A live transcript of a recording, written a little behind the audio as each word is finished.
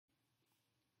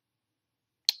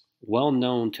Well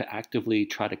known to actively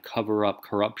try to cover up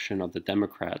corruption of the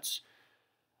Democrats,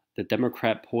 the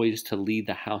Democrat poised to lead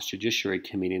the House Judiciary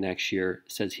Committee next year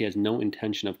says he has no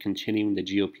intention of continuing the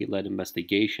GOP-led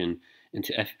investigation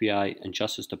into FBI and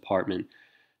Justice Department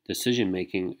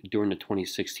decision-making during the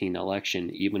 2016 election,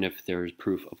 even if there is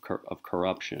proof of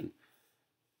corruption.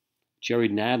 Jerry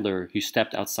Nadler, who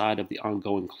stepped outside of the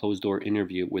ongoing closed-door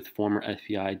interview with former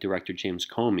FBI Director James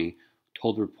Comey,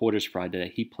 told reporters Friday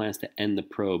that he plans to end the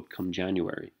probe come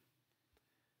January.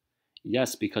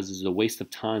 Yes, because it's a waste of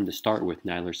time to start with,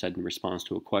 Nadler said in response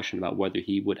to a question about whether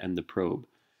he would end the probe.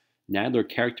 Nadler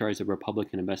characterized the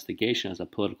Republican investigation as a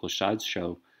political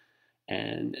sideshow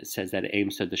and says that it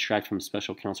aims to distract from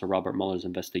Special Counsel Robert Mueller's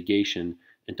investigation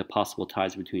into possible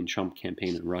ties between Trump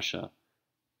campaign and Russia.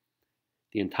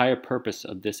 The entire purpose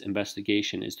of this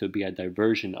investigation is to be a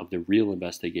diversion of the real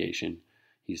investigation,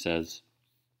 he says,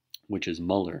 which is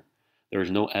Mueller. There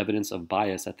is no evidence of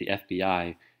bias at the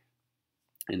FBI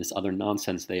and this other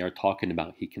nonsense they are talking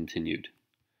about, he continued.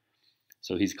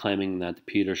 So he's claiming that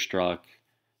Peter Strzok,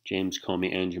 James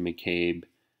Comey, Andrew McCabe,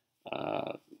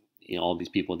 all these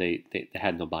people, they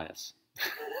had no bias.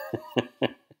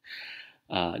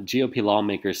 GOP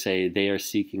lawmakers say they are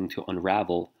seeking to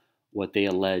unravel what they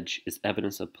allege is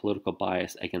evidence of political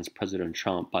bias against President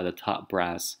Trump by the top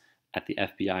brass at the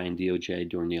FBI and DOJ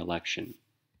during the election.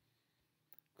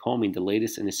 Comey, the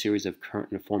latest in a series of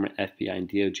current and former FBI and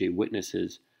DOJ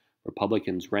witnesses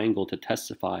Republicans wrangled to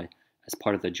testify as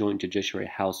part of the Joint Judiciary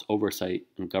House Oversight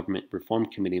and Government Reform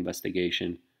Committee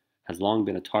investigation, has long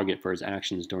been a target for his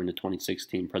actions during the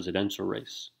 2016 presidential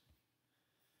race.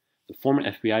 The former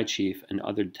FBI chief and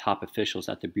other top officials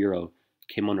at the Bureau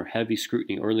came under heavy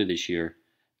scrutiny early this year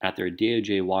after a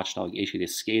DOJ watchdog issued a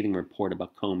scathing report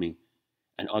about Comey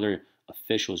and other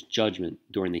officials' judgment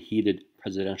during the heated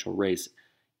presidential race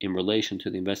in relation to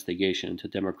the investigation into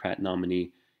Democrat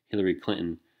nominee Hillary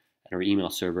Clinton and her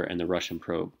email server and the Russian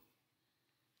probe.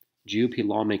 GOP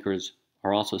lawmakers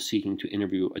are also seeking to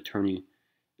interview Attorney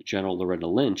General Loretta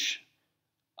Lynch,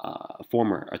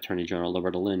 former Attorney General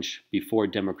Loretta Lynch, before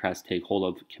Democrats take hold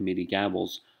of committee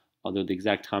gavels, although the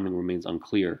exact timing remains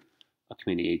unclear, a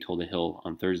committee aide told The Hill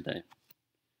on Thursday.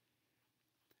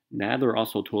 Nadler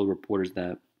also told reporters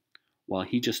that while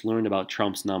he just learned about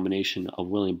Trump's nomination of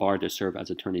William Barr to serve as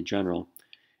Attorney General,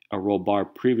 a role Barr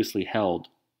previously held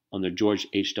under George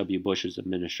H.W. Bush's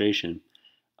administration,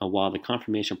 and while the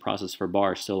confirmation process for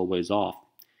Barr is still a ways off,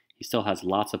 he still has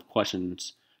lots of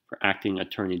questions for acting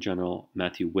Attorney General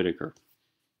Matthew Whitaker.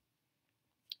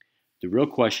 The real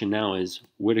question now is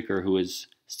Whitaker, who is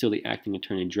still the acting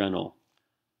Attorney General,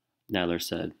 Nadler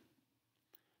said.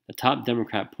 The top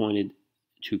Democrat pointed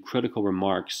to critical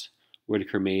remarks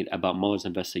Whitaker made about Mueller's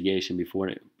investigation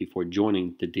before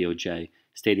joining the DOJ,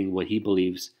 stating what he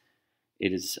believes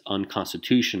it is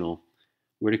unconstitutional.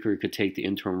 Whitaker could take the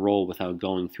interim role without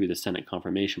going through the Senate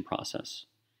confirmation process.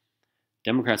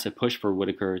 Democrats have pushed for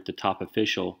Whitaker, the top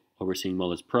official overseeing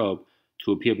Mueller's probe,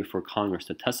 to appear before Congress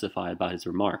to testify about his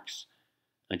remarks.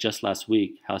 And just last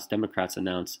week, House Democrats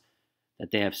announced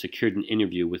that they have secured an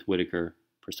interview with Whitaker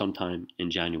for sometime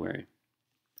in January.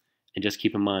 And just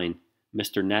keep in mind,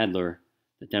 Mr. Nadler,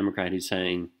 the Democrat who's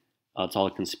saying it's all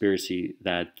a conspiracy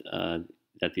that the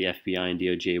FBI and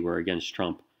DOJ were against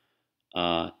Trump,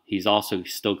 he also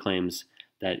still claims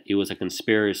that it was a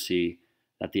conspiracy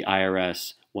that the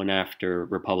IRS went after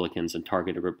Republicans and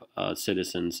targeted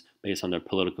citizens based on their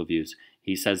political views.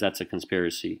 He says that's a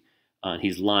conspiracy.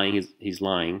 He's lying. He's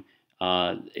lying.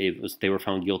 They were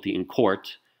found guilty in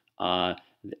court. The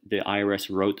IRS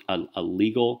wrote a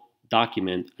legal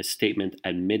document, a statement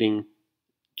admitting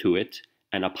to it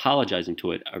and apologizing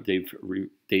to it.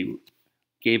 They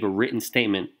gave a written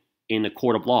statement in a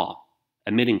court of law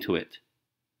admitting to it.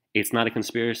 It's not a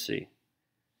conspiracy.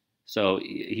 So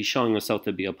he's showing himself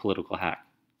to be a political hack.